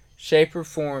way, shape, or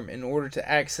form in order to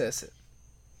access it.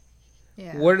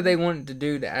 Yeah. What are they wanting to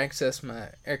do to access my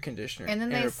air conditioner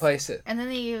and replace it? And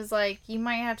then he was like, you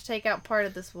might have to take out part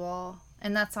of this wall,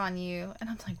 and that's on you. And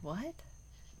I'm like, what?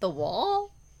 The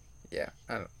wall? Yeah,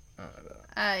 I don't know about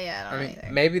that. Yeah, I don't know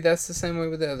either. Maybe that's the same way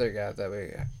with the other guy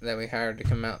that we hired to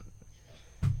come out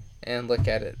and look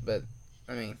at it, but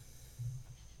I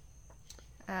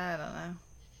don't know.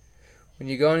 When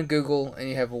you go on Google and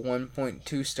you have a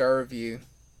 1.2 star review,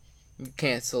 you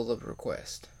cancel the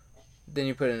request. Then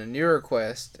you put in a new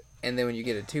request, and then when you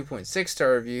get a 2.6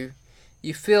 star review,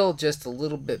 you feel just a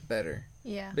little bit better.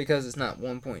 Yeah. Because it's not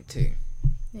 1.2.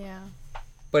 Yeah.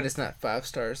 But it's not 5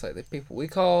 stars like the people we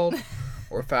called,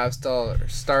 or 5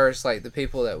 stars like the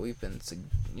people that we've been,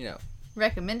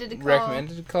 recommended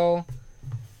to call.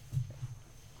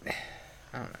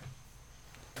 I don't know.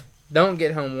 Don't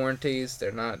get home warranties.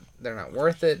 They're not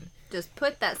worth it. Just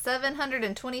put that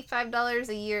 $725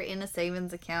 a year in a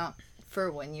savings account for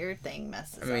when your thing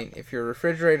messes up. If your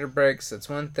refrigerator breaks, that's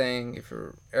one thing. If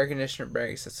your air conditioner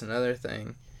breaks, that's another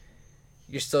thing.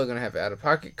 You're still going to have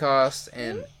out-of-pocket costs,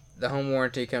 and the home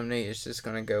warranty company is just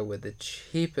going to go with the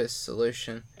cheapest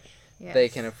solution they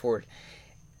can afford.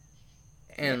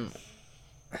 And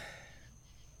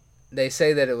they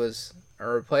say that it was a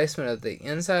replacement of the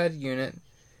inside unit,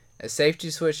 a safety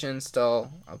switch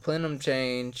install, a plenum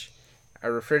change, a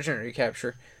refrigerant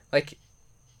recapture.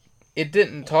 It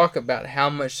didn't talk about how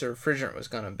much the refrigerant was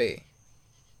going to be.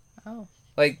 Oh.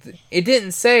 It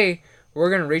didn't say, we're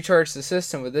going to recharge the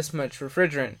system with this much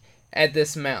refrigerant at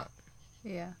this amount.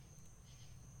 Yeah.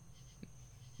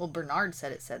 Well, Bernard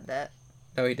said that.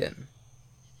 No, he didn't.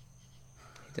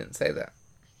 He didn't say that.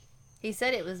 He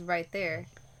said it was right there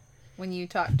when you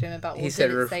talked to him about, did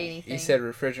it say anything? He said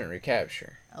refrigerant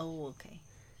recapture. Oh, okay.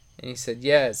 And he said,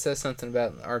 yeah, it says something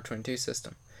about the R22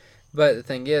 system. But the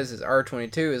thing is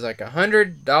R22 is like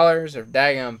 $100 a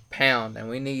daggone pound, and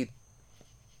we need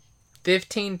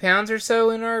 15 pounds or so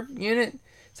in our unit.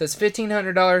 So it's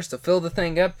 $1,500 to fill the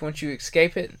thing up once you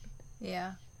escape it.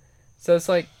 Yeah. So it's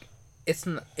like,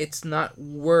 it's not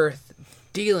worth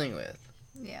dealing with.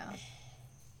 Yeah.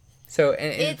 So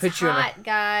and it puts you hot,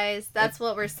 guys. That's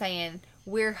what we're saying.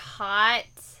 We're hot,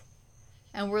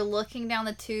 and we're looking down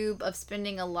the tube of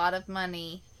spending a lot of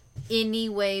money any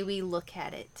way we look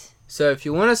at it. So if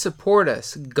you want to support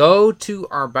us, go to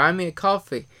our Buy Me a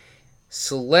Coffee.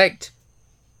 Select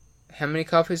how many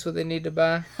coffees would they need to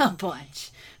buy? A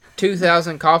bunch.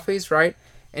 2,000 coffees, right?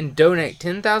 And donate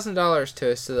 $10,000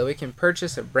 to us so that we can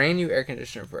purchase a brand new air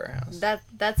conditioner for our house.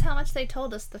 That's how much they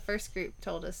told us. The first group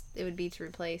told us it would be to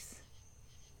replace.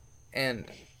 And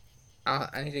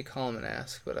I need to call them and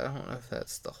ask, but I don't know if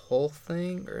that's the whole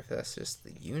thing or if that's just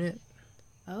the unit.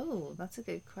 Oh, that's a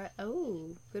good question. Oh,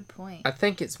 good point. I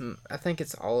think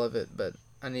it's all of it, but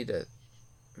I need to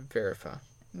verify.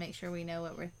 Make sure we know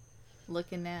what we're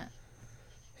looking at.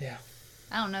 Yeah.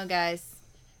 I don't know, guys.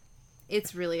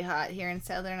 It's really hot here in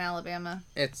southern Alabama.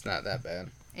 It's not that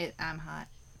bad. I'm hot.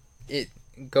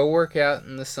 Go work out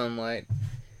in the sunlight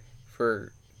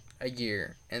for a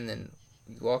year, and then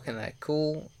you walk in that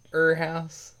cooler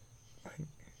house.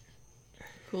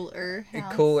 Cooler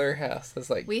house. A cooler house. That's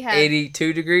like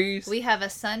 82 degrees. We have a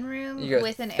sunroom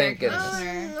with an air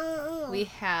conditioner. Oh, no. We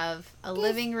have a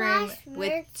living room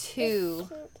with 2.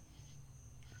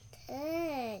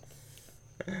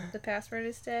 The password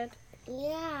is dead?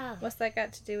 Yeah. What's that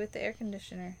got to do with the air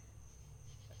conditioner?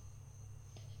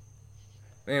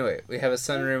 Anyway, we have a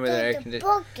sunroom with an air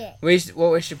conditioner.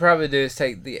 What we should probably do is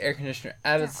take the air conditioner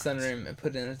out of the sunroom and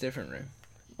put it in a different room.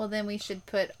 Well, then we should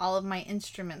put all of my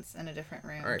instruments in a different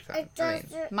room. All right, fine.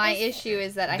 My issue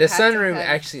is that the sunroom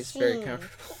actually is very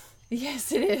comfortable.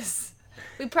 Yes, it is.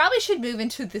 We probably should move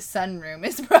into the sunroom.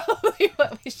 Is probably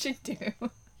what we should do.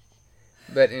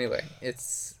 But anyway,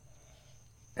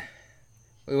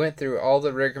 we went through all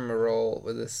the rigmarole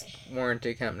with this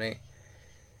warranty company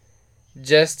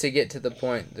just to get to the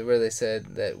point where they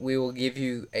said that we will give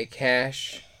you a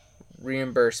cash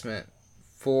reimbursement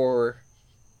for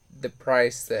the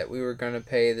price that we were going to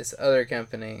pay this other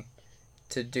company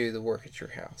to do the work at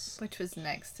your house. Which was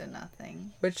next to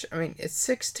nothing. Which, I mean, it's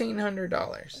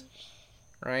 $1,600,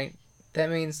 right? That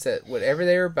means that whatever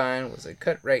they were buying was a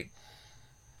cut rate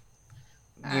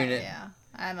unit. Yeah,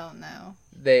 I don't know.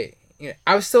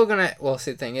 I was still gonna. Well,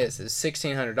 see, the thing is, it's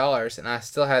 $1,600, and I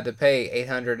still had to pay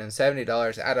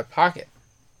 $870 out of pocket.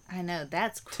 I know,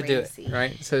 that's crazy. To do it,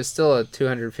 right? So it's still a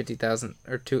 $250,000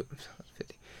 or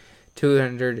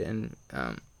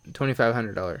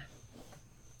 $225,000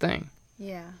 thing.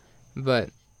 Yeah. But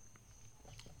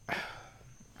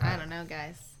I don't know,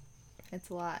 guys. It's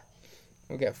a lot.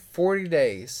 We got 40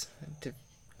 days to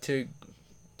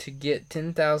get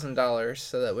 $10,000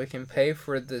 so that we can pay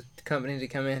for the company to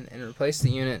come in and replace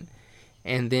the unit,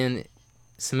 and then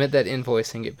submit that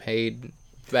invoice and get paid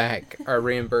back our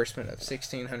reimbursement of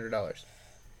 $1,600.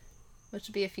 Which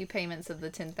would be a few payments of the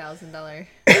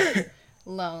 $10,000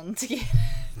 loan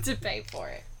to pay for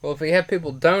it. Well, if we have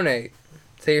people donate,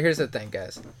 see, here's the thing,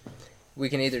 guys. We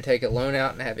can either take a loan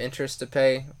out and have interest to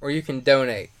pay, or you can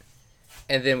donate,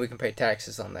 and then we can pay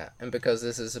taxes on that. And because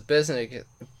this is a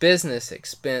business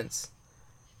expense,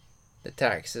 the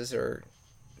taxes are,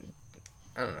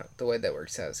 I don't know, the way that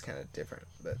works out is kind of different.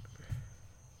 But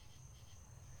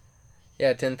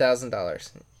yeah, $10,000.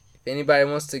 If anybody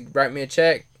wants to write me a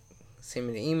check, send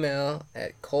me an email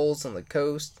at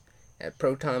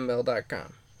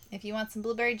colesonthecoast@protonmail.com. If you want some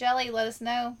blueberry jelly, let us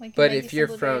know. We can But make if you you're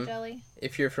some blueberry jelly.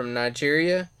 if you're from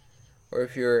Nigeria, or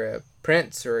if you're a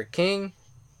prince or a king,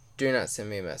 do not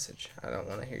send me a message. I don't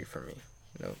want to hear from you.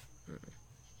 Nope.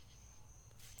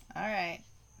 All right.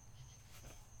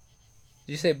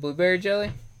 Did you say blueberry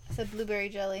jelly? I said blueberry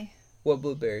jelly. What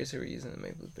blueberries are we using to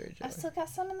make blueberry jelly? I still got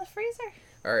some in the freezer.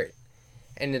 All right.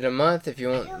 And in a month, if you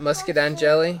want muscadine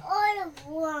jelly, all at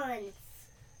once.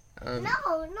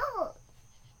 No.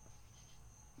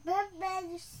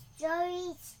 Blueberry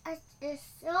jellies at the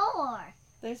store.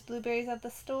 There's blueberries at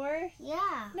the store?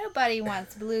 Yeah. Nobody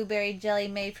wants blueberry jelly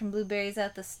made from blueberries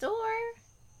at the store.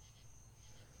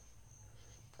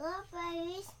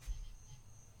 Blueberries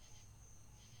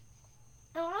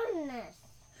on this.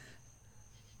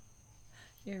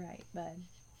 You're right, bud.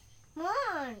 Come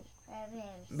on,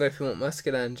 blueberries. but if you want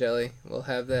muscadine jelly, we'll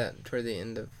have that toward the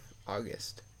end of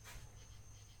August.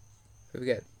 We've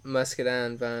got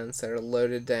muscadine vines that are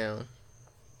loaded down,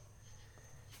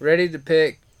 ready to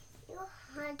pick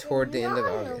toward the end of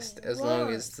August, as long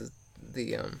as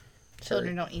the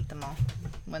Children don't eat them all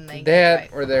when they Dad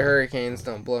get ripe. or the hurricanes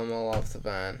don't blow them all off the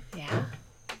vine. Yeah.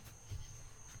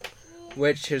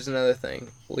 Which, here's another thing.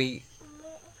 We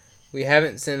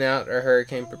haven't sent out our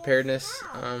hurricane preparedness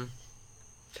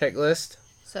checklist.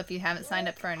 So if you haven't signed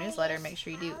up for our newsletter, make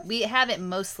sure you do. We have it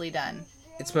mostly done.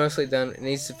 It's mostly done. It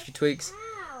needs a few tweaks.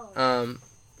 What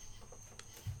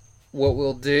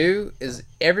we'll do is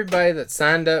everybody that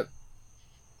signed up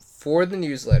for the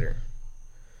newsletter,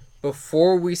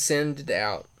 before we send it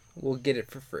out, we'll get it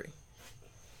for free.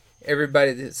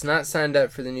 Everybody that's not signed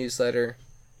up for the newsletter,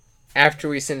 after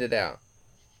we send it out,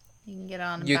 You can get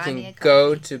on and you buy me a can coffee.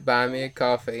 go to Buy Me a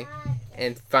Coffee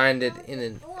and find it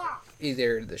in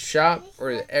either the shop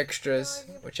or the extras,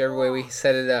 whichever way we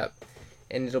set it up,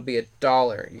 and it'll be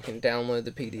 $1. You can download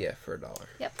the PDF for $1.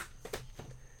 Yep.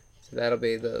 So that'll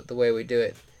be the way we do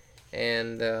it.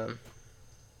 And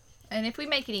if we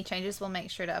make any changes, we'll make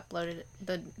sure to upload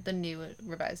the new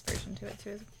revised version to it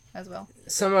too as well.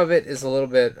 some of it is a little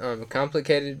bit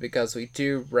complicated because we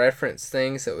do reference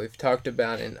things that we've talked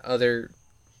about in other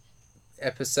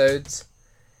episodes.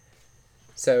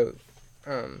 So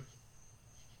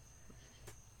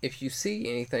if you see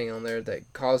anything on there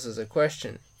that causes a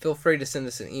question, feel free to send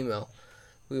us an email.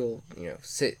 We will,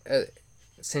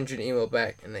 send you an email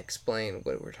back and explain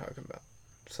what we're talking about.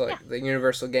 So, like the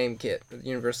universal game kit, the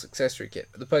universal accessory kit,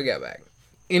 the Pug Out bag,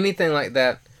 anything like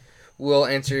that, we'll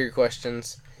answer your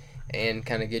questions and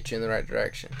kind of get you in the right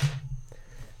direction.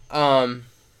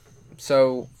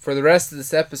 So for the rest of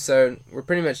this episode, we're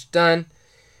pretty much done.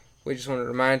 We just want to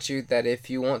remind you that if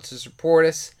you want to support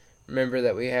us, remember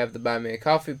that we have the Buy Me a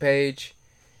Coffee page.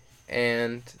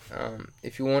 And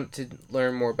if you want to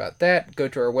learn more about that, go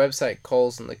to our website,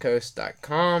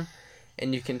 colesonthecoast.com,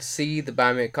 and you can see the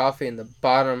Buy Me a Coffee in the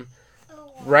bottom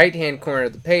right-hand corner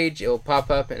of the page. It will pop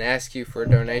up and ask you for a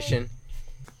donation.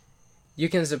 You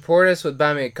can support us with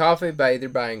Buy Me a Coffee by either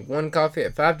buying one coffee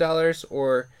at $5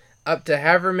 or up to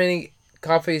however many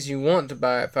coffees you want to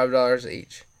buy at $5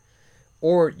 each.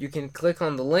 Or you can click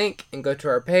on the link and go to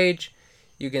our page.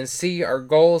 You can see our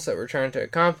goals that we're trying to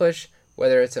accomplish,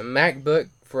 whether it's a MacBook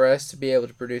for us to be able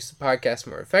to produce the podcast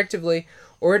more effectively,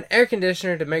 or an air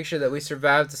conditioner to make sure that we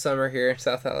survive the summer here in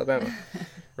South Alabama.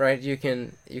 Right? You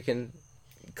can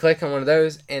click on one of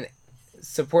those, and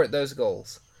support those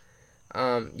goals.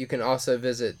 You can also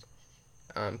visit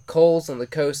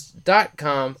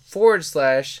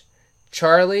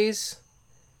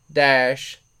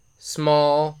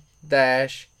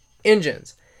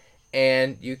colesonthecoast.com/Charlie's-small-engines.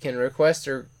 And you can request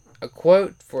a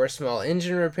quote for a small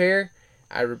engine repair.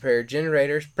 I repair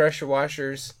generators, pressure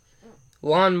washers,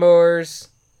 lawnmowers,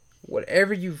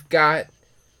 whatever you've got.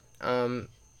 I'm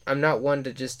not one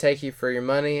to just take you for your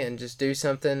money and just do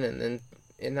something and then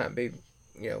it not be,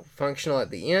 functional at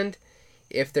the end.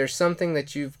 If there's something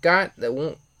that you've got that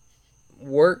won't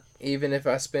work, even if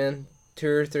I spend 2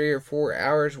 or 3 or 4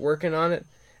 hours working on it,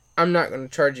 I'm not going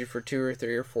to charge you for 2 or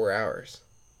 3 or 4 hours,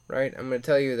 right? I'm going to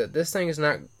tell you that this thing is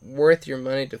not worth your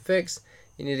money to fix.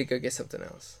 You need to go get something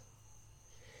else.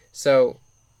 So,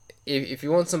 if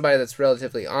you want somebody that's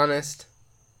relatively honest,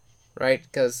 right?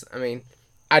 Because, I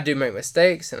do make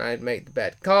mistakes and I make the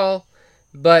bad call,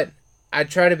 but I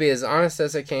try to be as honest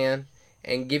as I can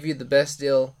and give you the best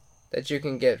deal that you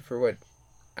can get for what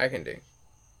I can do.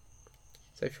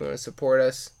 So if you want to support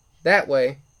us that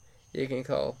way, you can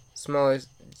call Charlie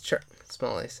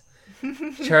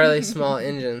Small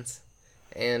Engines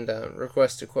and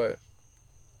request a quote.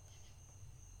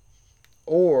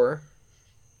 Or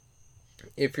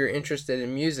if you're interested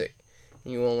in music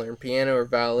and you want to learn piano or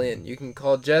violin, you can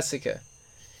call Jessica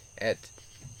at,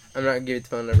 I'm not going to give you the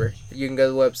phone number. You can go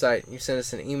to the website and you send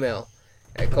us an email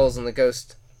at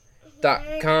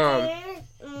colesonthecoast.com,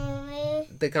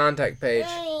 the contact page,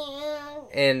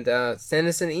 and send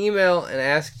us an email and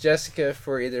ask Jessica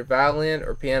for either violin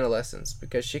or piano lessons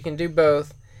because she can do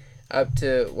both up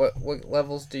to, what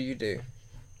levels do you do?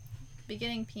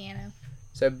 Beginning piano.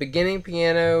 So beginning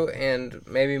piano and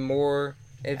maybe more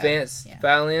advanced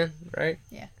violin, right?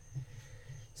 Yeah.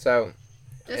 So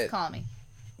just call me.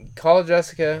 Call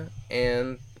Jessica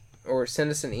or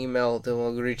send us an email, then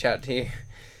we'll reach out to you,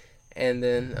 and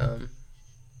then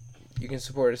you can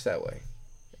support us that way.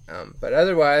 But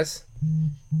otherwise,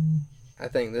 I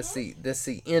think this is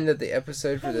the end of the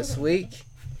episode for this week.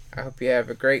 I hope you have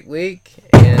a great week,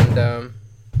 and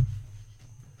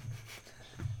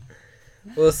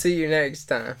we'll see you next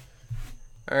time.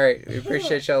 All right, we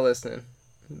appreciate y'all listening.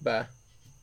 Bye.